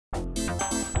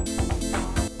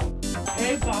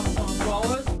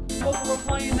Brawlers. Look what we're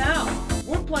playing now.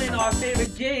 We're playing our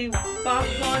favorite game,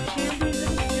 Bakugan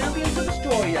Champions of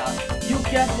Destroya. You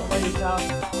guessed it, Rayuta.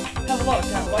 Have a look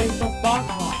at Rayuta's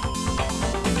Bakugan.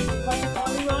 Press it on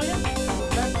me, Ryan?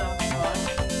 That's not alright.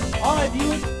 Alright,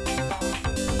 viewers.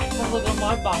 Let's look at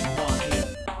my Bakugan here.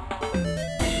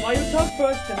 Rayuta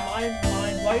first and mine.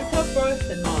 Rayuta first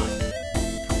and mine.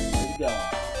 Here we go.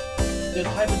 The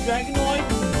type of Dragonoid,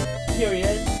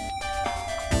 period.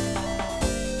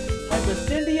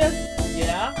 Hypercindius,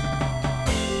 yeah.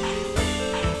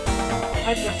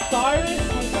 Hypercyrus,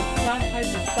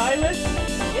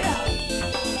 yeah.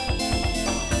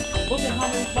 Look at how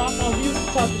many Bakugan views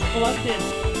Chuck is collected.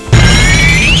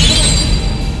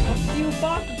 A few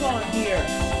Bakugan here.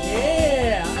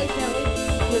 Yeah, I can't wait to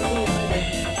see it.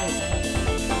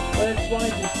 But it's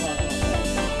right this Bakugan.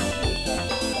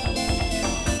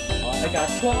 I got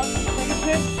Trot,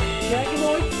 Pegasus,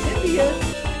 Dragonoid, Cindius.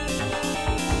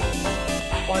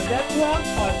 Barbetra,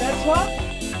 that's all.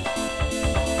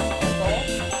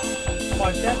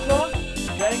 Barbetra,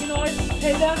 Dragonoid,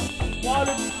 Peta,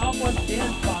 Water, Aqua,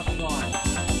 Dance Bakugan.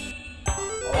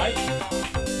 Alright?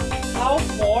 How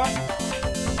for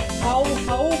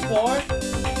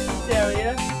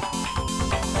Serious.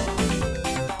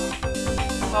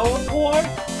 Power for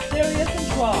Serious and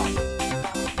Trox.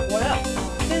 What else?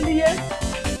 Cindius,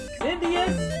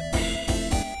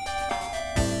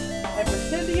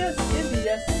 Hypercindius,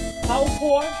 Power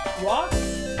for Rocks.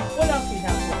 What else we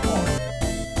have for more?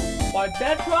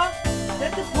 Barbetra,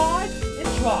 Centipede, and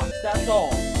Trox. That's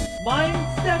all. Mine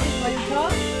second, Rayuta.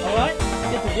 Alright,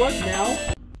 get to work now.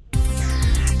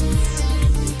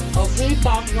 Okay,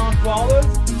 Bakugan Brawlers.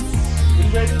 You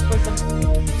ready for some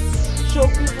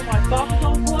showcase of my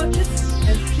Bakugan collection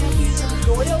and Champions of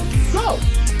Destroya? Go!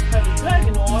 Have a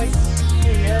Dragonoid.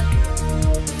 Here he is.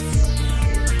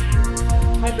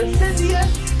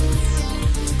 Hypercindius.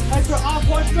 Hyper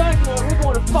Aqua Dragonoid. We're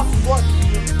going to fucking work with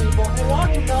you people. And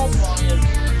watch your mouth, Ryan.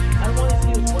 I don't want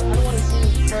to see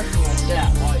this person like that.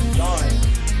 Alright, sorry.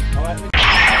 Alright, we got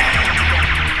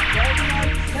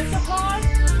Dragonoid, Centipede,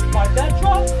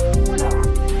 Barbetra, what else?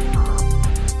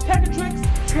 Pegatrix,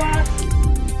 Trox,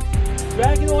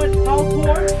 Dragonoid,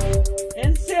 Halcor,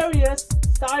 and Serious,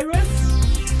 Cyrus,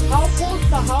 Halcor,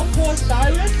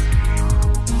 Cyrus,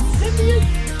 Cindius,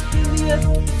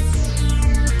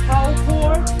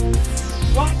 Halcor,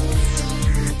 Rock,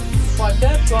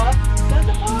 Barbetra,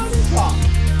 Centipede, and Trox.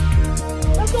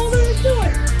 That's all there is to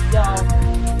it. So,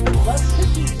 let's get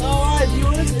these. Alright,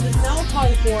 viewers, it is now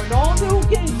time for an all-new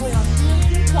gameplay on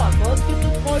CMC Plus. So let's get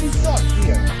this party started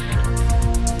here.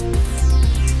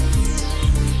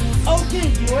 Okay,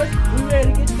 viewers, we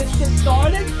ready to get this shit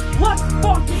started? Let's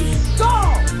fucking go!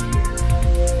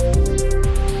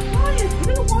 Ryan, you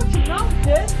gonna watch your mouth,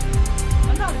 kid?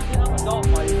 I'm not a kid, I'm an adult,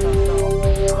 buddy, so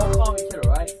don't call me kid,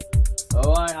 alright?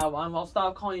 Alright, I'll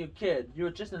stop calling you a kid.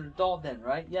 You're just an adult then,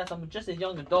 right? Yes, I'm just a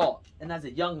young adult, and as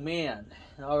a young man,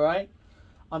 alright?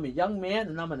 I'm a young man,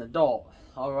 and I'm an adult,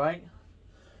 alright?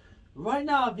 Right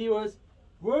now, viewers,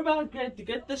 we're about to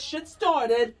get this shit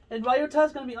started, and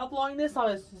Rayuta's gonna be uploading this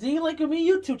on his ZLinkerMii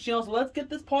YouTube channel, so let's get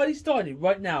this party started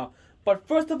right now. But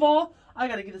first of all, I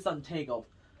gotta get this untangled.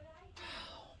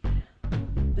 Oh,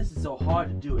 man. This is so hard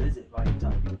to do, is it,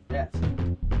 Rayuta? Yes.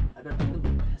 I better put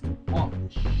the off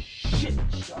this shit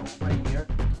show right here.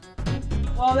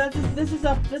 Well, this is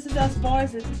as far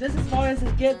as it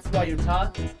gets,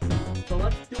 Rayuta. So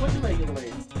let's do it the regular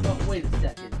way. Oh, wait a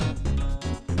second.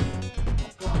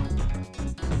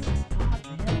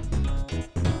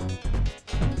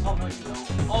 Oh no you don't.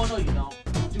 Oh no you don't.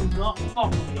 Do not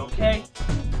fuck with me, okay?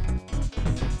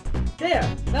 There!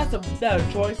 That's a better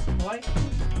choice, right?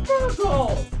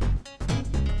 Virgos!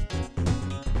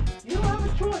 You don't have a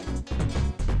choice.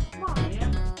 Come on,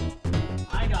 man.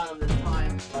 I got him this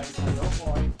time. Right, so don't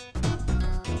worry.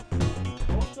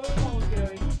 Don't go alone,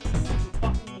 Gary.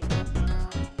 Fucking me.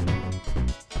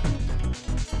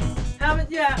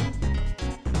 Haven't yet.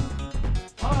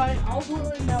 Alright, I'll do it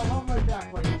right now. I'll be right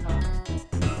back, right now.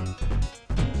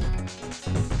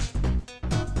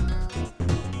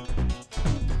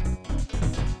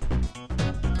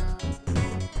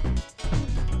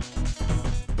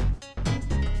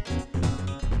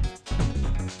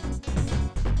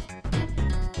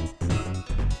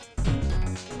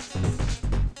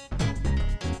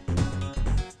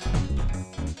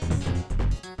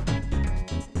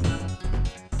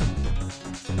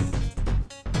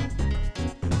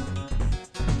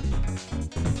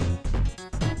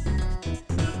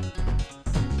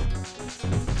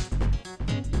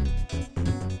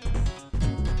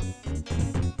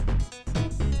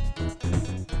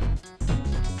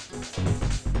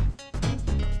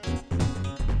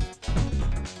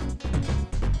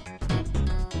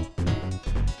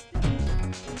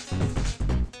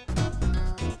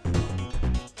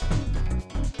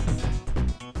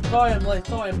 Sorry I'm late.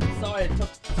 Sorry I took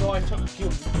a few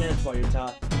minutes for your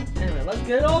time. Anyway, let's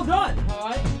get it all done.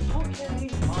 Alright? Okay,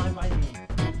 fine by me.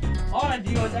 Alright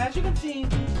viewers, as you can see,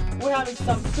 we're having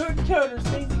some certain characters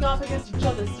facing off against each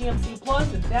other CMC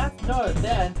Plus, and that's none other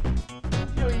than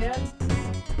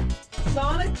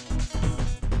Sonic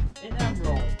and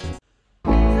Emerl.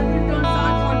 Since we've done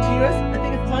Sonic Frontiers, I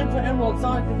think it's time for Emerl and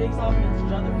Sonic to face off against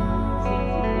each other.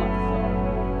 CMC Plus.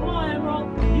 So, come on Emerl,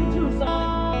 you too Sonic.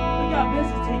 We got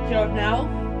business to take care of now.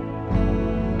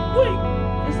 Wait,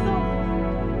 this is not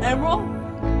Emerl?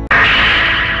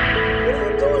 What are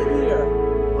you doing here?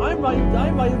 I'm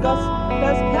Ryuga's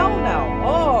best pal now.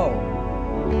 Oh,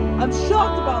 I'm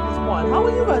shocked about this one. How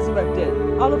are you resurrected?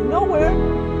 Out of nowhere?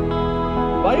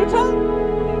 Ryuga?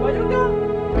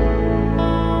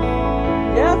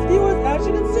 Yes, viewers, as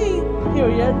you can see,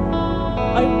 period.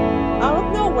 Out of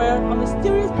nowhere, a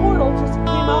mysterious portal just came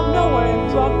out of nowhere and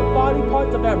dropped the body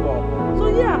parts of Emerl. So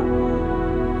yeah,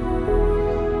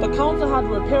 the council had to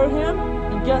repair him,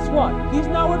 and guess what? He's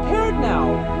now repaired now.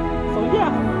 So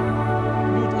yeah,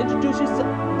 he's introduced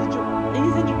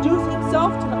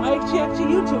himself to the IXG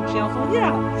YouTube channel. So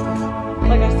yeah,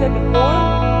 like I said before.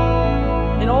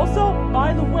 And also,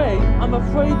 by the way, I'm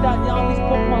afraid that Yami's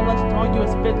Pokemon Legends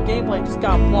Arceus 5th gameplay just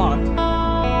got blocked.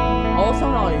 Also,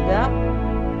 not only that,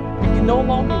 it can no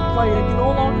longer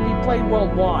be played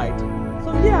worldwide.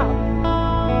 So yeah.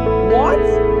 What?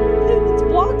 It's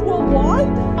blocked worldwide?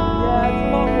 Yeah, it's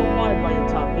blocked worldwide by your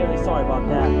top. Very sorry about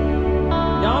that.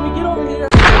 Yami, get over here.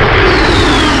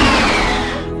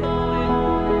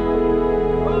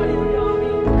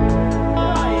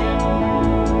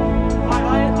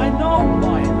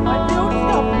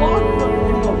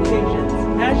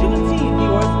 As you can see,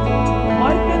 viewers,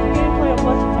 my 5th gameplay of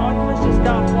Legends Arceus just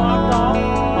got blocked off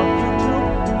on YouTube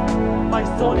by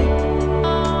Sony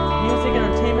Music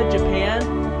Entertainment Japan.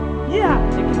 Yeah,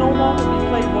 it can no longer be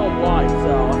played worldwide,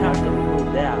 so I have to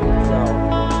remove that. So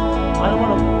I don't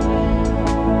want to.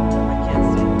 I can't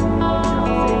see.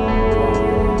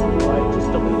 Alright, just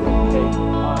delete it. Okay.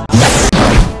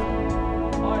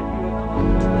 Alright, viewers.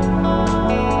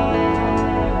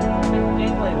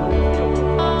 Gameplay of the video.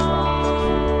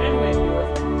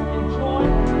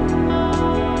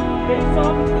 Face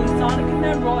off between Sonic and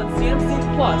Emerl and CMC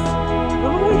Plus.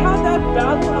 Remember we had that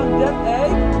battle on Death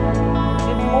Egg?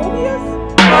 In Mobius?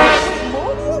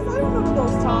 Mobius? I remember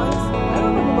those times. I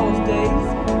remember those days.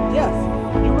 Yes.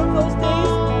 You remember those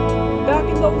days? Back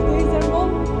in those days, Emerl,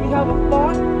 we have a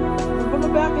fight. Remember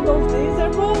back in those days,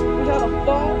 Emerl? We had a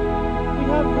fight.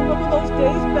 Remember those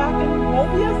days back in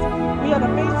Mobius? We had a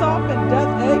face-off in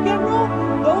Death Egg, Emerl?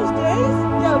 Those days?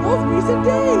 Yeah, those recent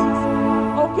days.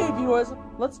 Okay, viewers,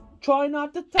 let's try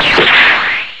not to touch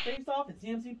face off at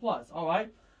CMC Plus,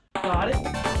 alright? Got it?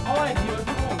 Alright, viewers,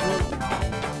 we're going to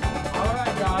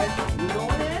alright, guys, we're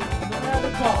going in, we're going to have a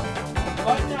talk.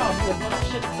 Right now, viewers, let's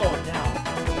shit start now.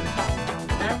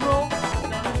 Emerl,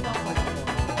 Sonic's not like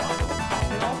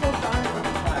and also Sonic's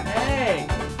like, hey!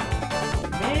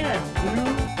 Man,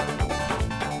 dude!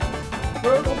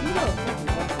 Virgo, you know,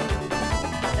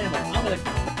 anyway, I'm going to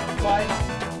fight.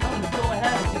 I'm going to go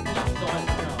ahead and get this shit started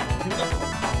now.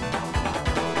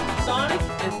 Sonic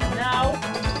is now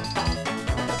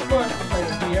the first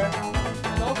player here,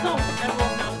 and also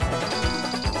Emerl now the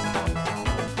second.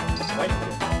 Right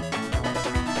here.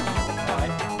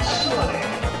 Alright.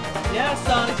 Yeah,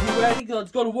 Sonic, you ready?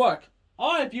 Let's go to work.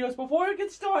 Alright, viewers, before we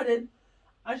get started,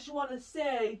 I just want to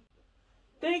say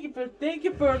thank you for tuning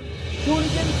in.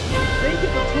 Thank you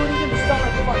for tuning in to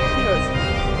Sonic Frontiers.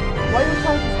 Why your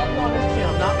time is up on this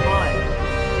channel, not mine.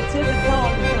 It's his account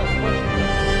on the channel, which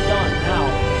is done now.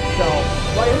 So,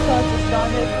 while your time is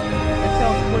started, it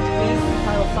tells which games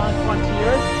entitled Sonic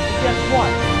Frontiers. And guess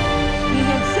what? He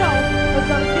himself has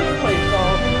done a gameplay, so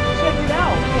check it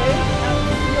out, okay? After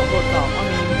the video goes up.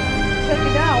 Check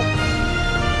it out.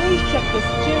 Please check this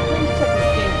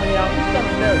gameplay out. He's done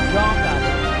a better job at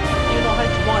it. You know how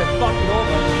you want to fuck it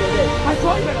over and do it. I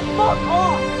told you to fuck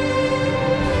off!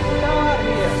 Get the hell out of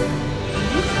here. Can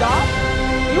you stop?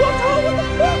 You want to tell me what the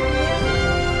fuck, man?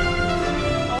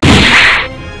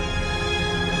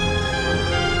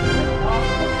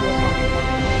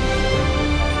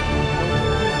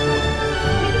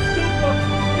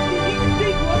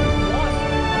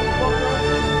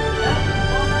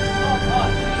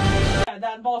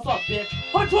 That boss up, bitch.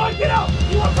 I'm trying to get out!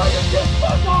 You want to tell your shit?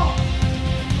 Fuck off!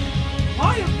 I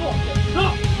am bullshit. No!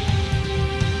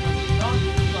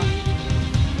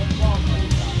 What's wrong with you?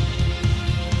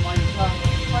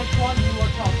 My one, you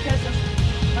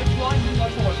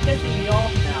are pissing me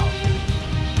off now.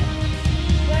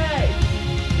 Hey!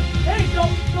 Hey,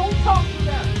 don't talk to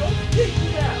them! Don't speak to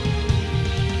them!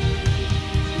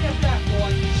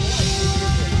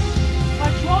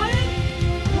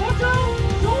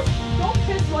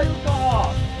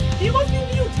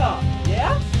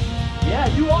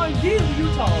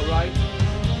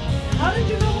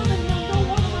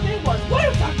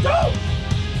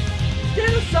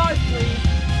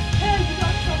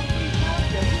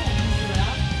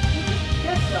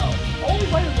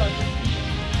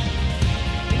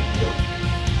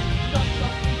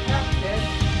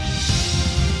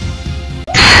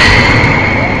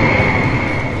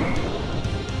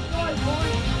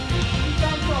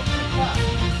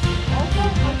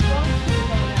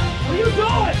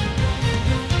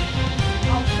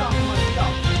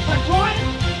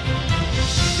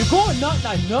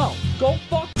 No, go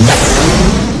fuck. Let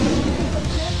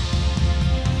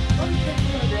me take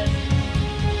care of this.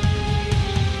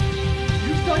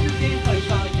 You start your gameplay,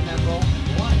 Sonic and Emerl.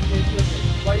 Why?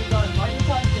 Why you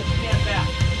trying to just stand back?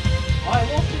 Alright,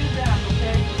 we'll stand back,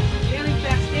 okay? Standing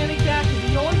back is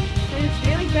the only.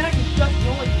 Standing back is just the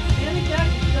only. Standing back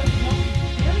is just the only.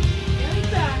 Standing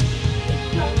back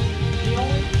is just the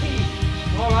only key.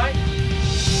 Alright?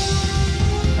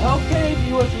 Okay,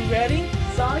 viewers, you ready?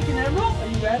 Sonic and Emerl, are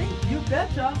you ready? You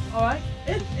betcha. Alright?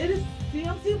 It is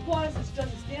CMC Plus. It's just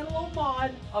a standalone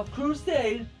mod of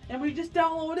Crusade, and we just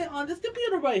downloaded it on this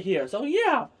computer right here. So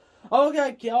yeah.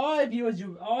 Okay, alright, viewers,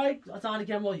 alright, Sonic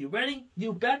and Emerl, you ready?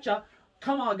 You betcha.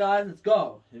 Come on, guys, let's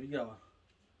go. Here we go.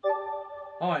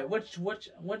 Alright, which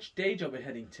stage are we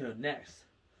heading to next?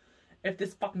 If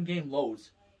this fucking game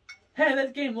loads. Hey, let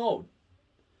the game load.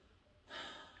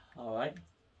 Alright.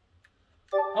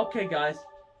 Okay, guys.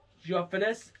 You up for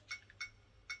this?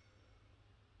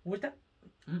 What's that?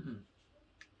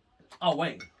 Oh,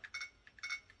 wait.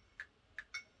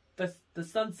 The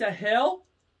Sunset Hill?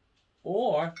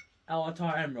 Or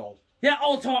Altar Emerald? Yeah,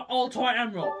 Altar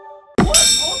Emerald.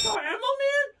 What? Altar Emerald,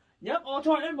 man? Yep,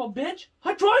 Altar Emerald, bitch.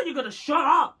 I tried, you're gonna shut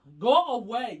up. Go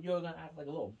away. You're gonna act like a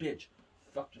little bitch.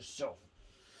 Fuck yourself.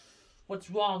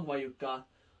 What's wrong, Wayuka?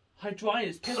 Hydroid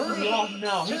is pissing me off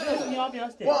now. He's pissing me off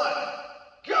yesterday. 1,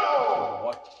 go! Oh,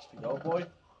 what? Go, boy.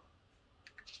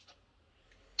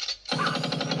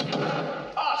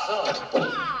 Awesome!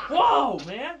 Whoa,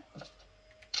 man!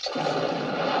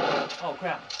 Oh,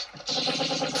 crap.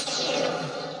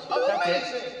 That's it.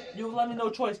 You let me no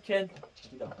choice, kid.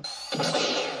 Here we go.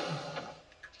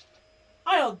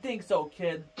 I don't think so,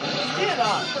 kid. Stand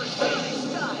up!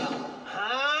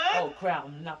 Oh, crap.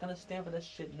 I'm not gonna stand for this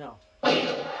shit, no.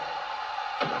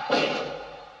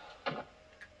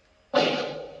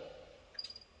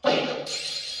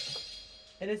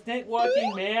 And this ain't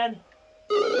working, man.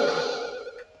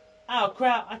 Oh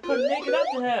crap, I couldn't make it up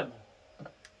to him.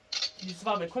 Can you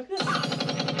survive my quickness?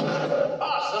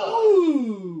 Awesome!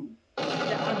 Ooh!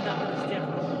 Yeah, I'm not gonna stand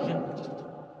for this shit.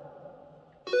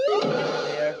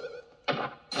 There.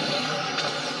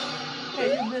 Hey,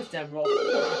 you missed, Emerl.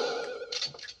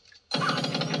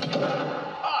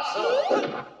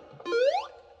 Awesome!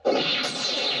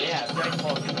 Yeah, very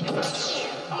close.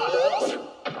 Awesome!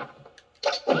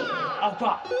 Oh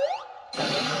god!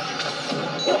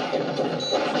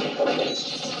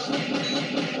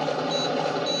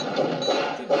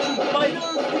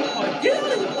 Get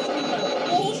out of here!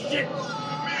 Bullshit!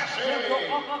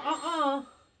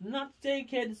 Not today,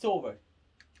 kid. It's over.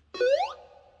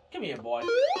 Come here, boy.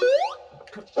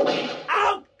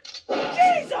 Ow!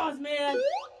 Jesus, man!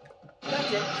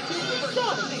 That's it. Super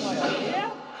something like that,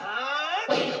 yeah?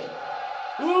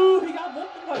 Ooh, he got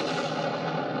whooped in punch.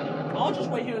 I'll just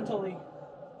wait here until he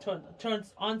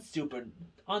turns undo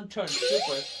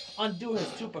his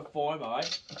super form,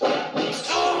 alright?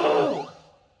 Oh!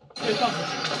 Here comes it.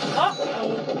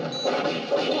 Uh-oh!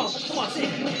 Come on, see.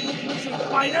 Street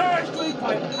fighter! Street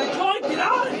fighter! I tried to get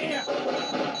out of here!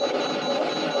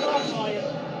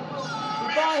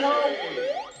 Goodbye, home!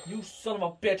 You son of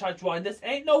a bitch, I tried. This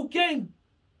ain't no game!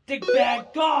 Dick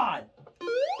bag god!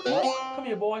 Come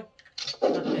here, boy.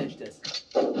 I'm gonna finish this.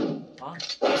 Huh?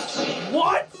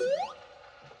 What?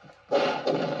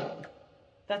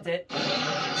 That's it.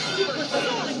 Super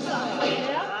Sonic style,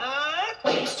 yeah?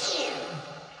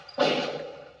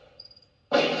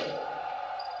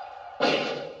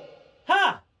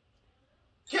 Ha!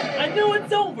 I knew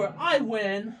it's over. I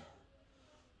win.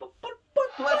 But.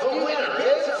 Let's do that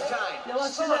again sometime. Yeah,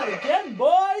 let's do that again,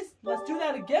 boys. Let's do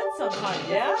that again sometime,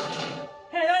 yeah?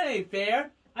 Hey, that ain't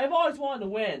fair. I've always wanted to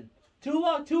win.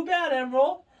 Too bad,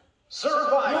 Emerl.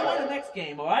 Survival. You'll win the next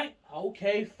game, alright?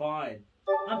 Okay, fine.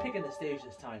 I'm picking the stage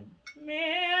this time.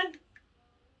 Man!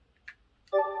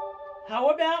 How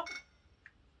about...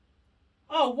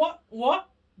 Oh, what?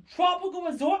 Tropical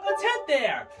Resort? Let's head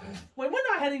there! Wait, we're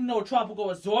not heading to no Tropical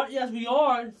Resort. Yes, we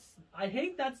are. I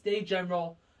hate that stage,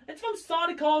 Emerl. It's from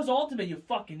Sonic Colors Ultimate, you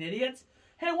fucking idiots.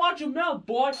 Hey, watch your mouth,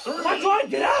 boy. I'm trying to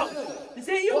get out! This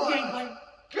ain't you, gameplay.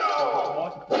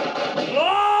 Go!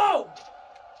 Whoa!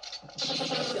 Get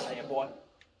out of here, boy.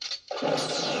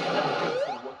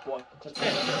 Boy.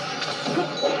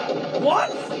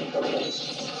 What? Street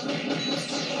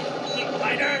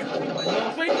fighter!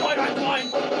 Street fighter, I'm flying!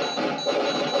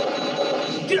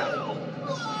 Get out! I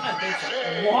think so.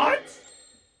 What?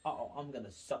 Uh-oh, I'm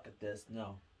gonna suck at this.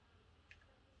 No.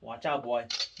 Watch out, boy.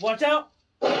 Watch out!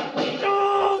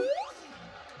 No!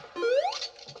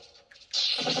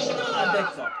 I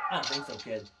don't think so,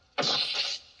 kid.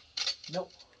 Nope.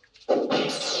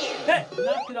 Hey,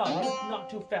 knock it off. You're not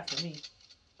too fast for me.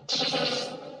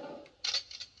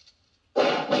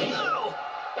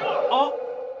 Oh,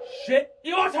 shit.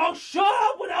 You want to shut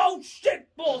up with old shit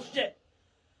bullshit.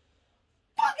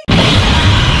 Fucking.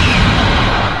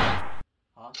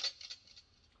 Huh?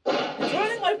 It's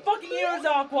running my fucking ears,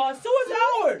 Aqua. So is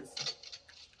ours.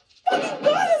 Fucking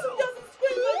goddess who doesn't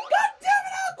scream like, God damn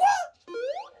it, Aqua.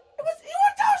 You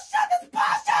want to shut this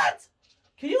bullshit.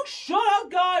 Can you shut up,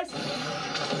 guys?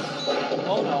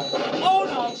 Oh no. Oh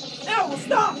no. Emerl,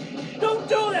 stop. Don't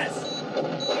do this.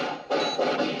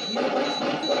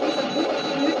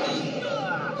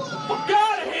 Fuck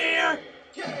out of here!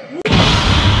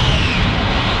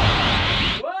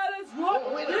 What is what?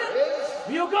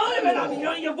 You got him, and I'm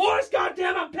hearing your voice,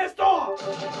 goddamn! I'm pissed off.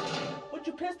 What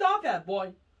you pissed off at,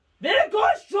 boy? Man,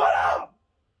 guys, shut up!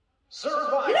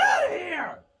 Survival. Get out of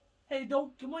here! Hey,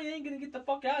 don't come on! You ain't gonna get the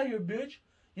fuck out of here, bitch.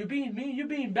 You're being mean. You're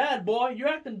being bad, boy.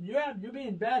 You're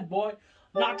being bad, boy.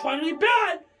 I'm not trying to be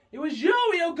bad. It was you,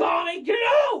 Yogami. Get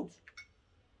out!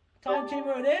 Time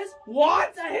chamber it is?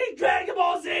 What? I hate Dragon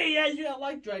Ball Z! Yeah, you don't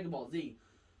like Dragon Ball Z.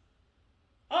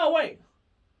 Oh, wait.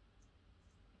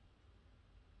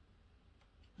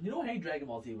 You don't hate Dragon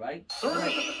Ball Z, right? 3,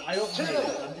 I don't 2, hate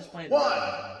it. I'm just playing 1,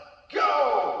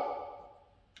 go!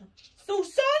 So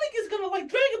Sonic is gonna like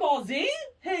Dragon Ball Z?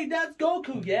 Hey, that's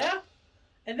Goku, yeah?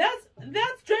 And that's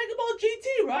Dragon Ball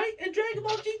GT, right? And Dragon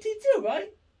Ball GT too,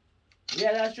 right?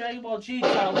 Yeah, that's Dragon Ball G,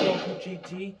 child Goku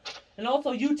GT. And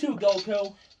also you too,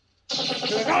 Goku.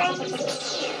 Here it comes! Amazing!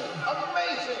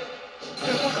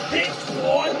 Bitch,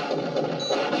 boy!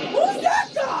 Who's that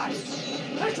guy?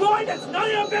 Metroid, that's none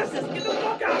of your business! Get the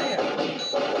fuck out of here!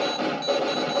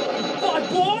 What,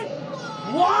 boy?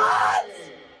 What?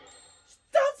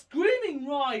 Stop screaming,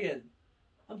 Ryan!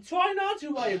 I'm trying not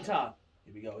to, Ryota.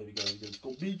 Here we go. Let's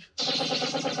go, beach.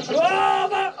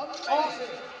 Amazing!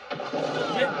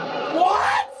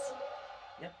 What?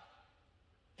 Yep.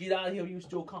 Get out of here, you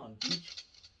still can't, beach.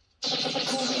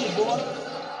 Cool me, boy.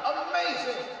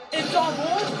 Amazing! It's on,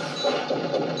 boys.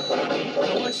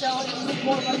 No one sound like this is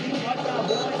more like you right now,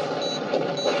 boys.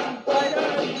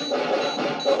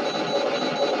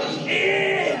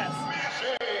 Yes!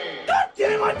 God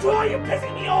damn it, Troy, you're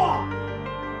pissing me off!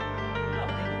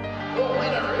 The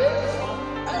winner is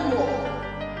Emerl.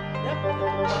 Yep.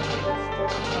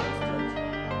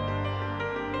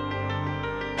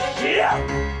 Shit!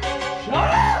 Shut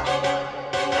up!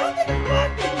 Nothing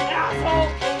fucking asshole!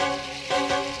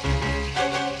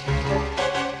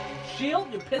 Shield,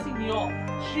 you're pissing me off.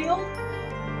 Shield?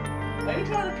 Are you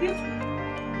trying to piss?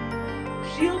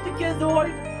 Shield the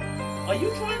Gizoid? Are you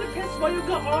trying to piss while you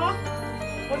got off?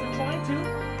 Wasn't trying to.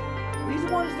 He's the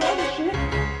one who started this shit.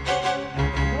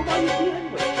 What about you be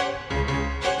anyway?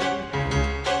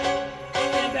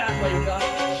 Stand back while you got.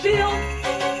 Shield!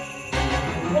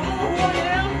 You don't know who I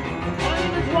am? My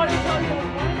name is Ryota.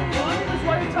 My name is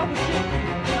Ryota Shit.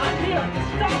 I'm here to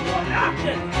stop your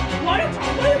actions! Ryota!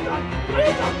 Don't die!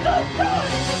 Ryota,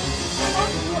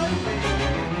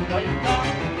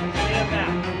 stand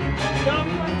back. Stop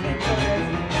my fingers.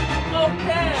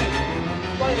 Okay!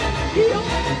 Shield!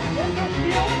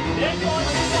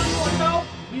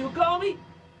 You got me?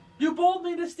 You bold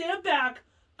me to stand back,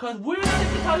 cause we're sick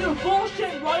of telling you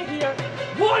bullshit right here.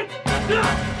 Right now!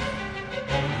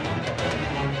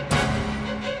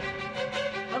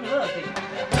 Let me think about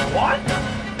that. What?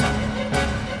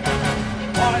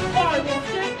 Alright, well,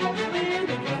 just go clear,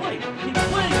 then you play. Keep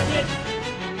playing, bitch.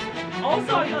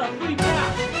 Also, I got a free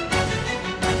pass.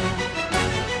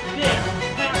 There,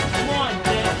 pass one,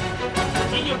 bitch.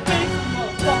 In your face,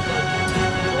 motherfucker.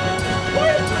 What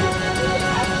are you doing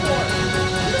that for?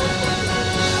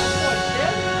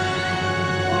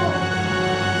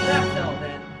 That's all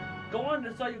then. Go on to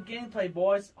start your gameplay,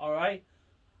 boys, alright?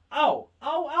 Oh,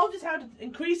 I'll just have to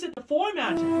increase it to 4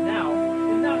 matches now,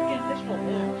 and not get additional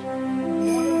match.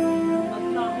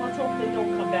 Let's hope they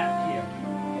don't come back here.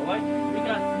 Alright? We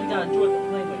gotta enjoy the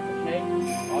playways, okay?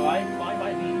 Alright? Fine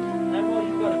by me. Emerl,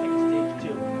 you gotta pick a stage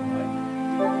too.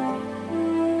 Alright?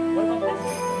 What about this?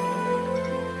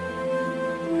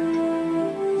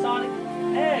 Sonic,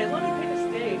 hey, let me pick a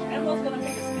stage. Emerl's gonna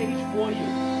pick a stage for you.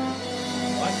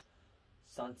 Alright?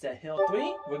 Sunset Hill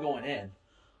 3, we're going in.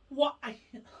 What?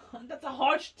 That's a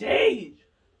hard stage.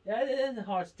 Yeah, it is a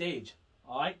hard stage.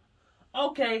 Alright?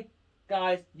 Okay,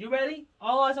 guys, you ready?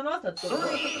 All eyes on us. Let's go.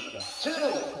 3, 2,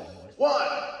 1,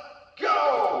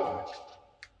 go!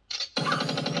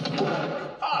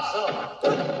 Awesome!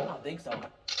 I don't think so.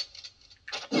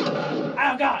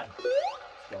 Oh, God!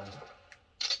 Let's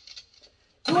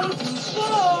go. You're too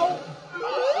slow!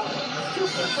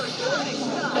 Supersonic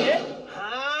style?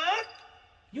 Huh?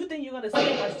 You think you're gonna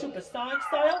see my supersonic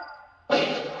style?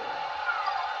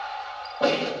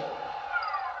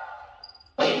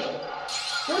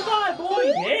 Goodbye, boy.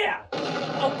 Yeah.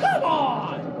 Oh, come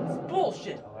on. It's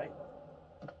bullshit. All right.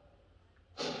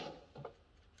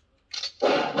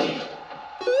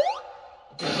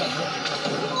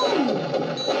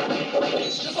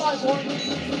 Goodbye, boy.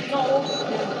 No.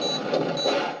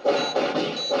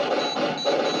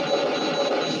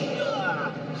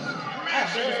 I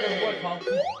think it's gonna work, huh?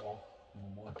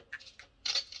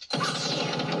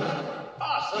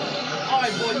 Awesome.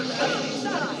 Alright, boy, you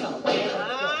shut up.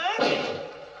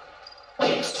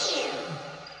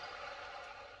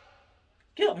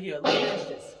 Get over here, let's finish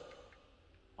this.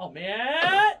 Oh,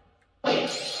 man.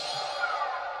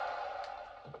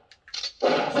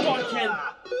 Start, kid.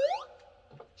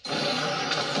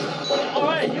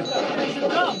 Alright, you gotta finish it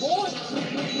up, boy.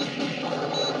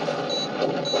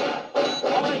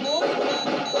 Alright, boy.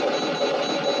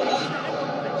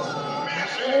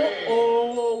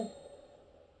 Uh-oh.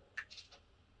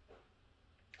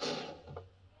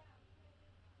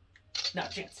 Not a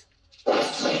chance.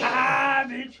 Ah,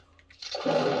 bitch.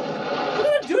 We're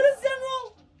gonna do this, Emerl?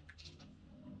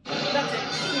 That's it.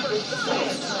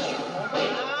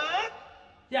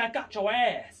 Yeah, I got your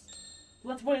ass.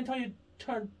 Let's wait until you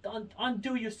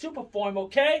undo your super form,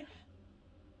 okay?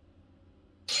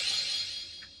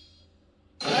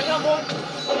 Back up, boy.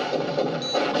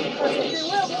 That's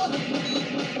well, boy.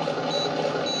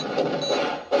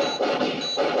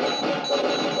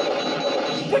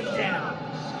 Put it down.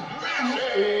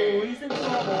 Oh, he's in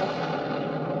trouble.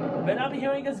 Better not be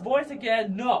hearing his voice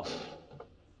again. No.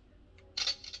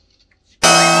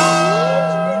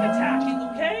 Attacking,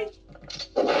 okay?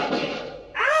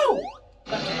 Ow!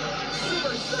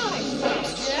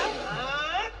 Yeah?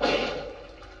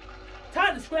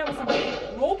 Time to scramble some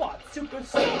robot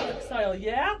supersonic style,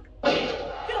 yeah?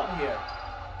 Get over here.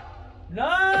 No!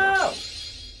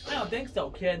 I don't think so,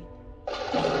 kid.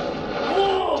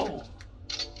 Whoa!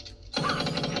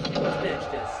 Let's finish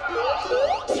this.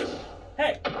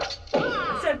 Hey!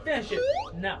 I said finish it.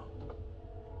 Now.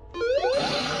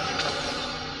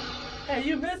 Hey,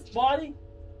 you missed, buddy.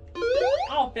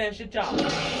 I'll finish your job. Go.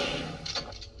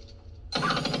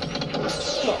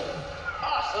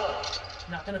 Awesome.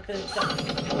 Not gonna finish up.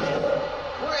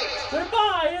 Great.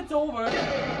 Goodbye, it's over.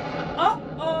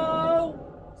 Uh-oh!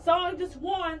 Sonic just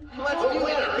won. Let's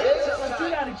do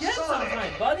that again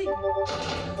sometime, buddy.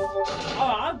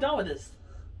 Oh, I'm done with this.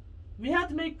 We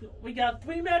got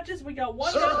 3 matches, we got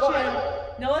 1 match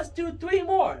in. Now let's do 3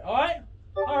 more, alright?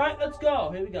 Alright, let's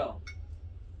go. Here we go.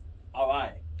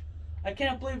 Alright. I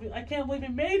can't believe we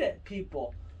made it,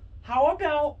 people. How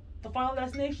about the final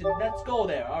destination? Let's go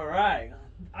there. Alright.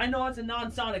 I know it's a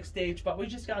non-Sonic stage, but we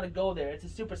just gotta go there. It's a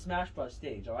Super Smash Bros.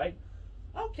 Stage, alright?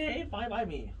 Okay, fine by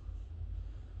me.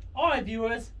 Alright,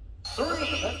 viewers. 3,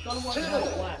 Let's go to 2,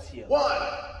 blast here. 1,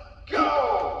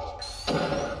 go!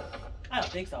 I don't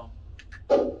think so.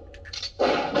 Boom!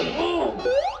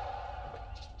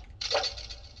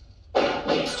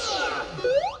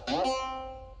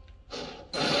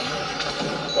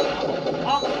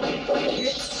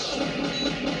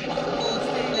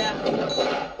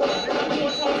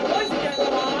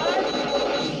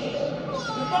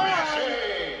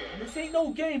 This ain't no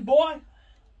game, boy.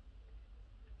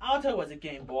 I'll tell you what's a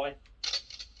game, boy.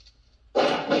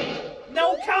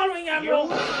 No countering, Emerl!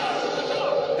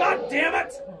 God damn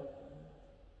it!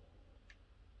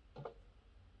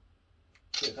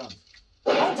 Here it comes.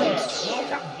 Counter! No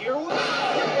count.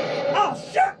 Oh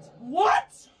shit!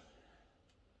 What?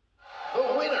 The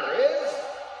winner is...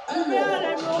 Too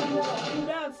bad, Emerl. Too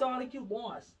bad, Sonic. You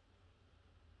lost.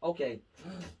 Okay.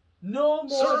 No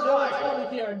more Survival.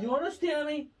 here. Do you understand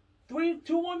me? 2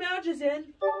 more matches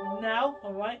in. Now,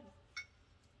 alright?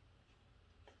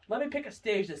 Let me pick a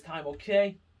stage this time,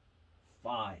 okay?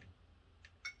 Fine.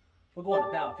 We're going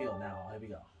to Battlefield now. Here we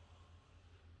go.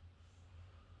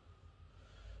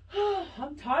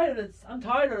 I'm tired of this. I'm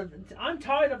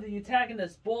tired of you attacking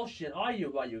this bullshit. Are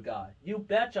you, guy? You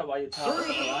betcha, why you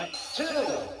talking, 3, alright? 2,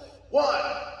 1,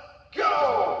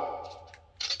 go!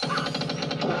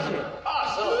 Shit.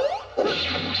 Awesome.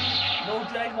 No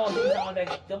Dragon Ball Z nowadays.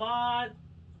 Come on.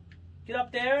 Get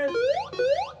up there.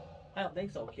 I don't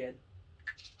think so, kid.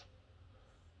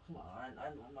 Come on.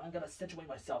 I'm gonna situate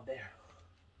myself there.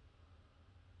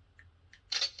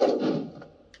 Get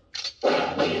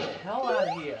the hell out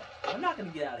of here. I'm not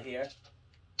gonna get out of here.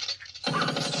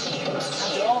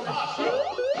 After all this shit,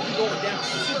 I'm going down.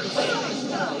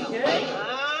 Okay?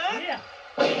 Yeah.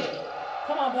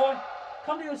 Come on, boy.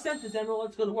 Come to your senses, Emerl.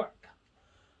 Let's go to work.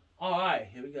 Alright,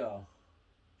 here we go.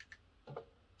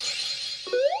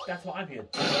 That's why I'm here.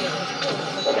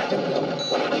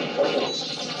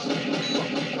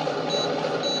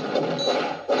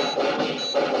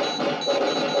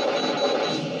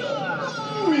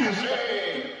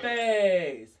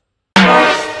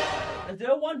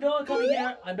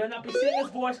 Alright, I better not be seeing his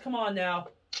voice. Come on now.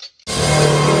 Ow,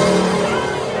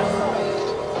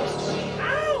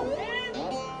 man!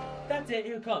 That's it,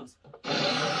 here it comes.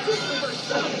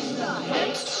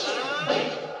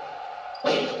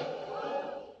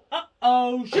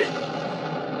 Uh-oh, shit!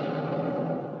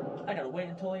 I gotta wait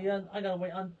until he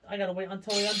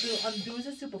undoes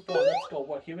his super form. Let's go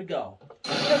work. Here we go.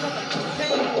 We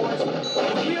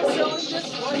are selling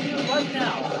this right here, right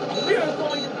now. We are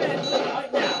going to finish it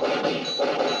right now.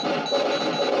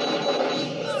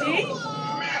 See?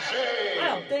 I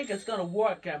don't think it's gonna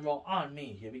work, Emerl, on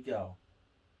me. Here we go.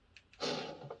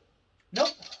 Nope.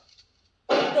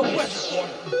 No question for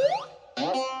it.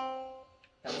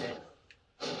 That's it.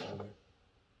 Over.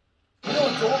 You know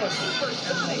it's over.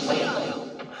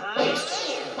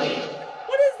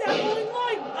 What is that going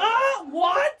like?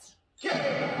 What?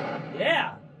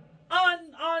 Yeah.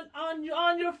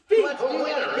 On your feet.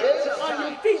 On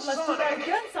your feet. Let's do that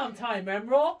again sometime,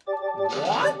 Emerl.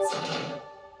 What?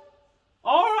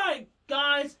 Alright,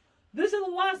 guys. This is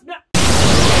the last match.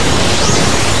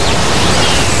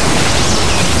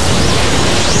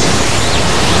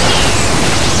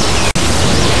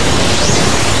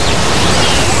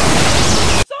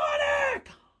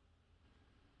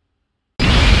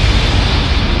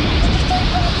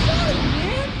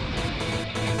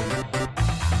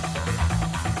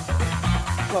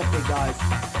 Okay, guys,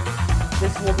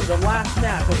 this will be the last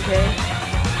match, okay?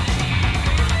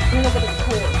 Look at the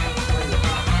score.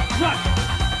 Rush!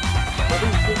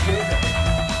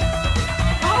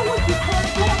 How would you play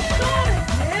Sonic,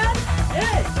 man?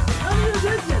 Hey, none of your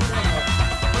business, Emerl.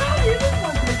 None of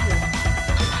my business.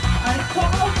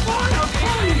 I'll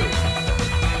tell you.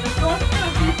 The dark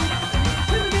energy is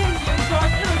intimidating and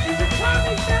dark energy is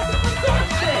returning back to the dark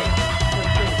state.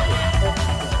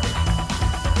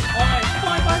 Alright,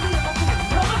 fine by me.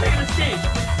 I'm taking the stage.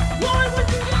 Why would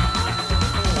you not?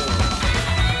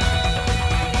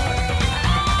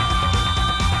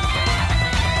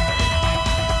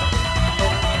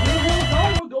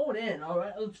 We're going in.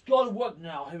 Alright, let's go to work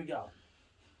now. Here we go.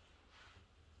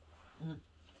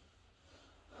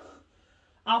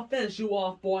 I'll finish you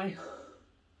off, boy.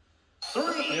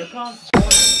 3, Here comes.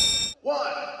 1.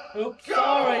 Oops, Go.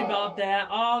 sorry about that.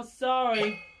 Oh,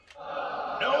 sorry.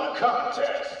 No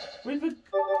contest. Did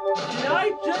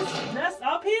I just mess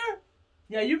up here?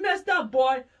 Yeah, you messed up,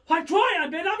 boy. I try, I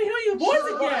bet I'm hearing your voice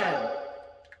again.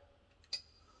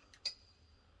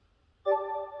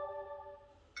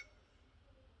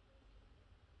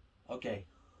 Okay.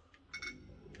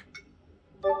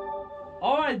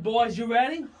 Alright, boys, you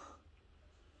ready?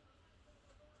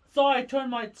 Sorry,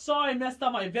 I messed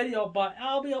up my video, but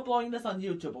I'll be uploading this on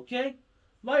YouTube, okay?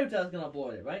 My YouTube's gonna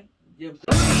upload it, right? You.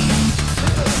 Come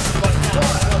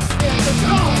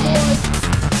on!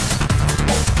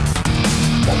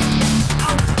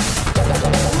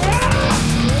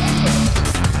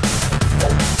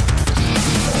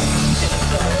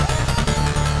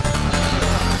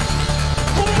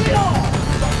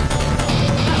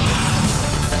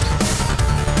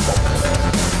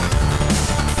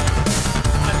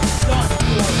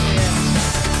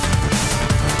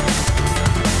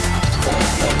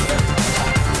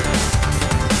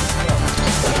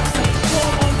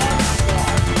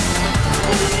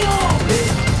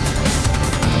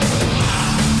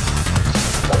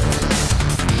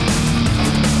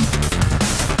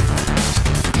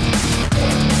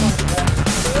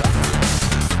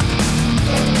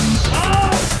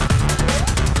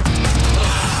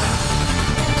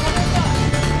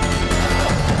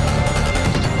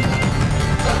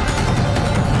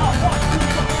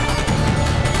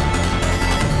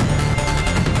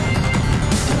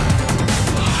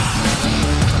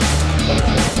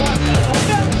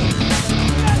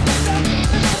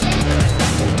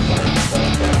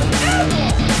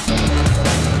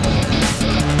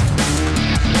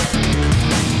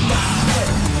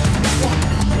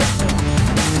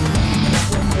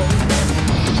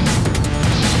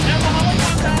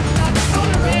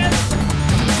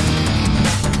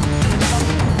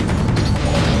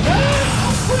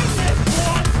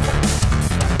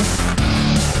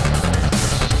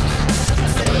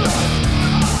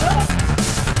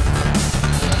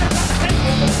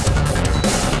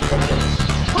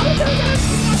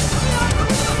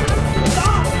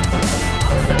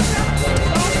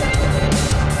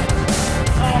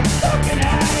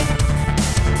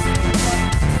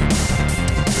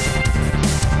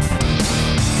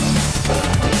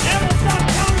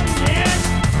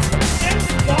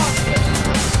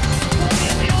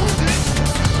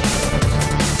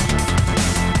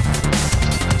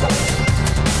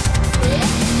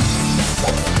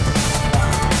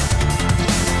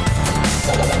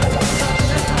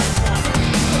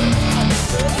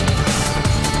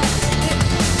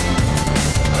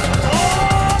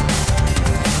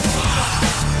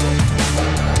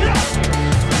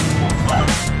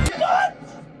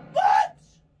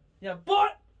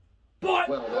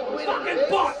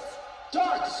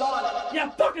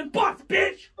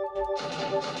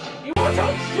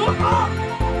 Shut up!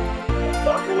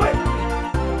 Fuck away from me!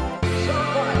 Shut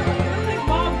up! You're gonna make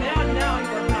Mom mad now. You're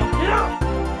gonna now get out!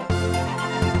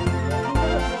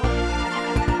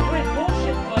 You ain't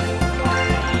bullshit, buddy.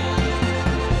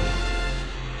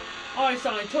 Alright,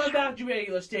 Sonic, turn back to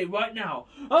regular state right now.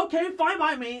 Okay, fine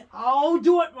by me. I'll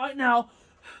do it right now.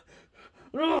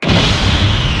 Is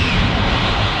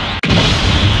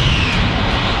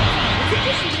it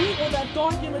just me or that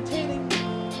dark imitating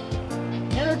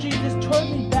energy just turned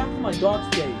me back to my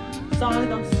dark state? Sonic,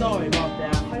 I'm sorry about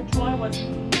that. I tried was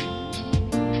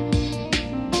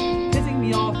pissing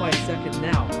me off by a second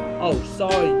now. Oh,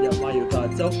 sorry, Mario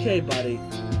God. It's okay, buddy.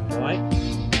 Alright?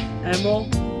 Emerl?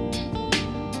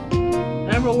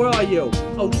 Emerl, where are you?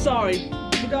 Oh, sorry.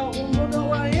 Forgot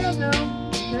where I am now.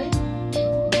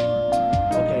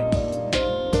 Okay.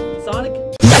 Sonic?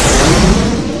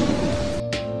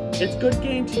 It's good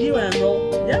game to you,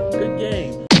 Emerl. Yep, good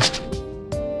game.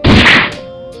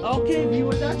 Okay,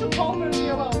 viewers, that's your comment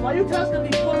here about Ryuta's gonna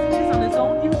be posting this on his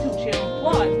own YouTube channel.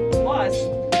 Plus,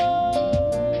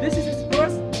 this is his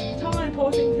first time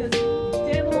posting his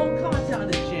standalone content on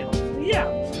his channel. Yeah,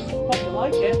 hope you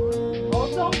like it.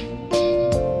 Also,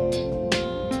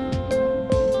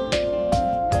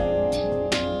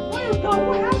 Ryuta,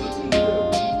 what happened to you?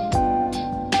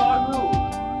 Sorry, rude.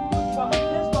 I'm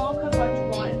pissed off because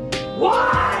I'm trying.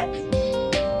 What?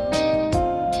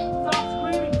 Stop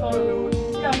screaming, sorry, rude.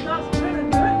 Yeah, I'm not screaming,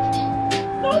 bitch.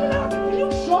 No, I'm not. Can you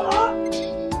shut up?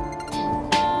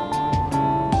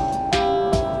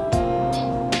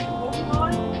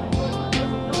 Pokemon?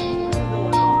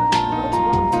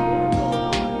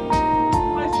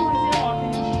 Hi, Student Zero,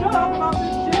 can you shut up about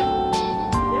this shit?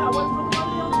 Yeah, what's the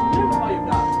money on this video while you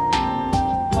got it?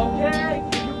 Okay,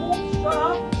 can you both shut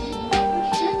up about this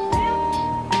shit, man?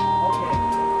 Okay.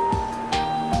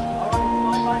 Alright,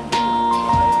 fine.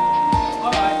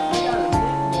 Alright, I got it,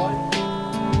 boy.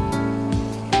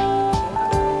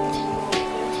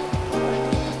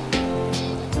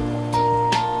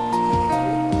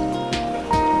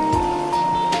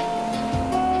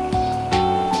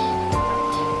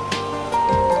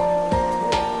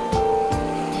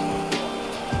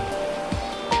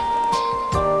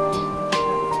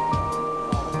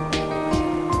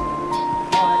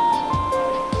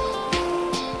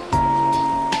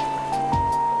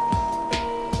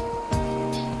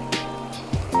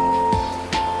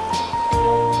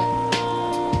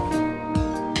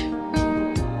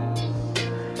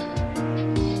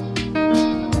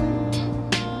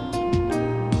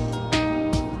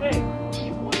 Hey,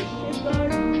 you want to shit,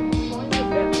 guys? Find your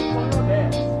best.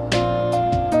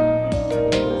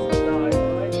 Listen, guys,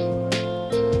 right?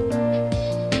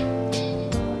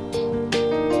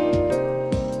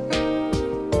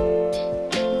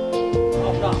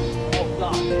 Oh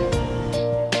God, man.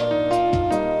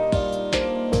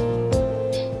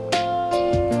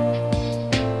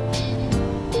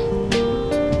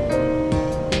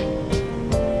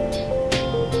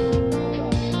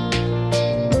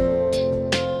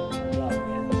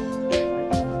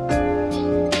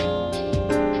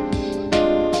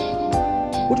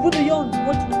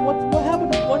 What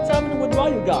happened? What's happening with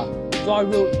Ryuga?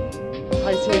 Zaru,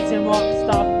 I say Simrock,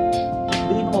 stop.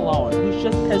 Leave him alone. He's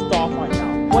just pissed off right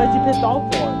now. What is he pissed off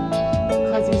for?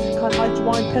 Because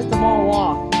Hydroid pissed them all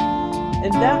off.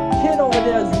 And that kid over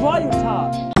there is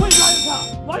Ryuta. Wait,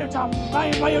 Ryuta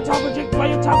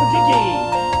Vajiki.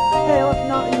 Hey, let's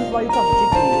not use Ryuta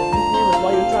Vajiki. His name is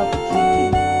Ryuta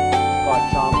Vajiki. God,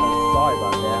 Chomp, I'm sorry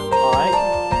about that. Alright?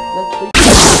 Let's leave.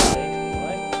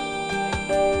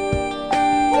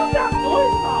 What's that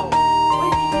noise about?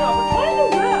 Waking me up. We're trying to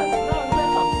rest. No,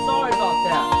 I'm sorry about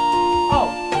that. Oh.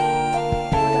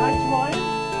 Wait, Hydroid?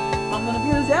 I'm gonna be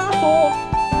his asshole.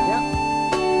 Yeah.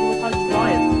 He was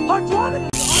Hydroid. Hydroid is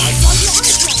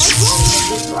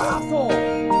your asshole.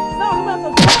 No, he messed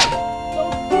up.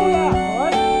 Don't do that,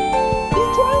 alright? He's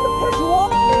trying to piss you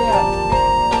off, man.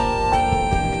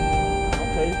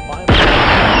 Okay, fine.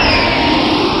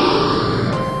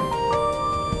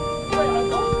 Wait, are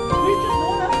those creatures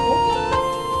known as Pokemon?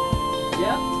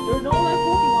 Yeah, they're known as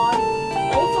Pokemon.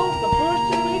 Also, the first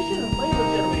generation and later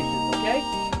generations, okay?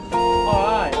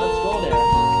 Alright, let's go there.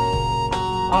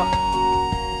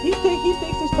 He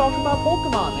thinks he's talking about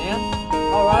Pokemon, man.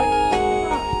 Alright?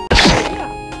 Yeah.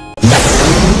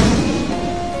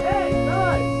 Hey,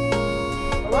 guys!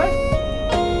 Alright?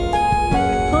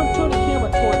 Turn the camera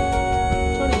towards.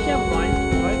 Turn the camera line,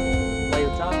 alright? Lay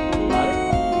your top, got it?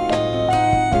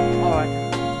 Alright.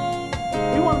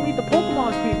 We want to meet the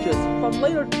Pokemon creatures from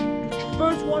later,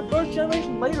 first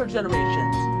generation, later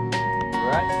generations.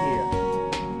 Right here.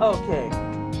 Okay.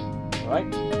 Alright?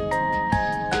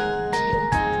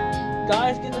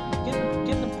 Guys, get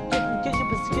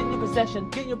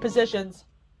your positions.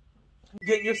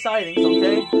 Get your sightings,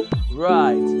 okay?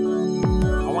 Right.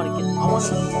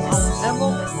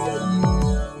 Emerl.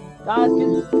 Guys,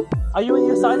 are you in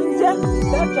your sightings yet?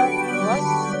 Betcha, right?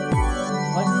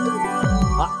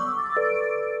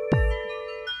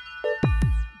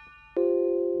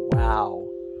 Wow.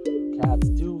 Cats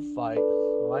do fight,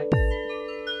 right?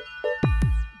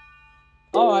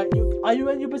 Alright, are you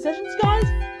in your positions, guys?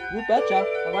 You betcha,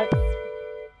 alright?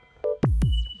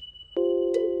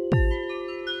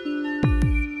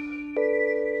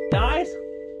 Guys,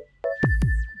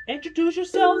 introduce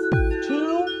yourselves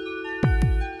to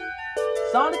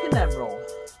Sonic and Emerl.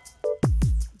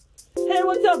 Hey,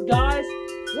 what's up, guys?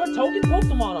 We're token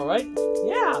Pokemon, alright?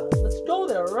 Yeah, let's go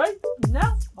there, alright?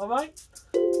 Now, alright?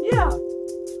 Yeah.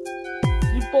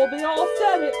 They all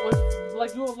said it was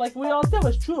like we all said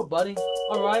was true, buddy.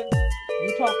 Alright?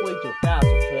 You talk way too fast,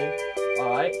 okay?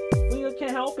 Alright? Well, you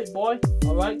can't help it, boy.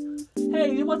 Alright?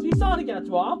 Hey, you must be Sonic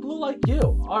after all. I'm blue like you.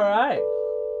 Alright?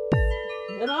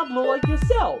 And I'm blue like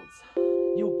yourselves.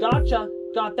 You gotcha.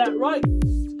 Got that right.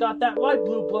 Got that right,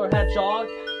 Blue Blur Hedgehog.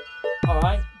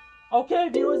 Alright? Okay,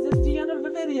 viewers, this is the end of the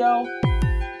video.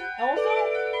 Also,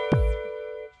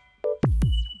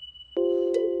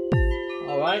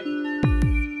 alright?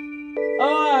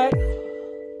 Alright.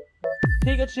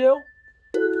 Pikachu,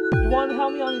 you want to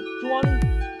help me on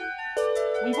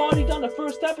we've already done the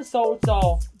first episode,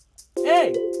 so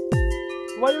hey,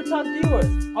 what are your top viewers?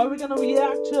 Are we gonna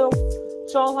react to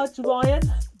Charles Hutch-Ryan?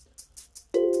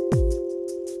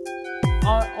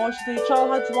 Or should they Charles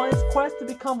Hutch-Ryan's quest to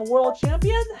become a world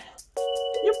champion?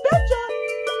 You betcha!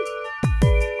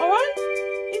 Alright?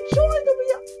 Enjoy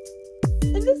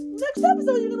in this next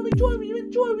episode you're gonna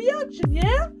enjoy reaction,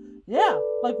 yeah? Yeah,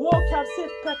 like World Cap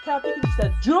Pikachu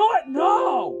said, do it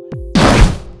now!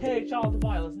 Hey, Charles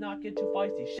Hutch-Ryan, let's not get too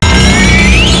feisty.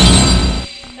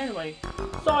 Anyway,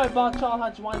 sorry about Charles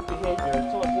Hutch-Ryan's behavior,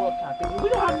 so like World Cap Pikachu. We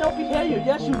don't have no behavior,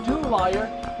 yes you do, liar.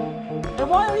 And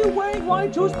why are you wearing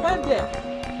Y2's pendant?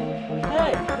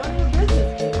 Hey, none of your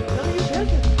business. None of your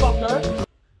business, fucker.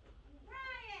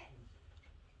 Ryan!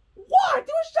 What?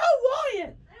 Do a show,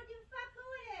 Ryan! I don't give a fuck who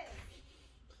it is.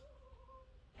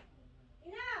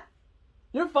 Enough!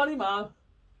 You're funny, Mom.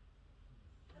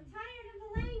 I'm tired of the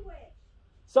language.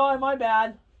 Sorry, my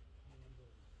bad.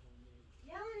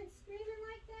 Yelling and screaming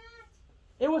like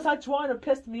that? It was Hutch-Ryan who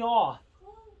pissed me off.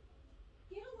 Well,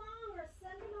 get along or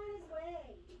send him on his way.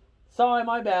 Sorry,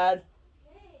 my bad.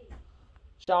 Hey.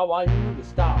 Shaw, you need to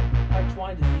stop.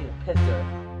 Hutch-Ryan doesn't need a pisser.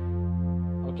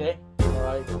 Okay?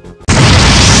 Alright.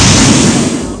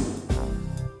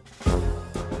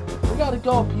 We gotta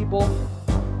go, people.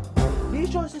 Be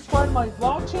sure to subscribe to my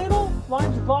vlog channel,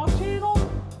 Ryan's vlog channel,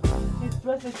 his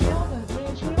rest of the channels, and his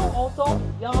main channel. Also,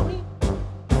 Yami,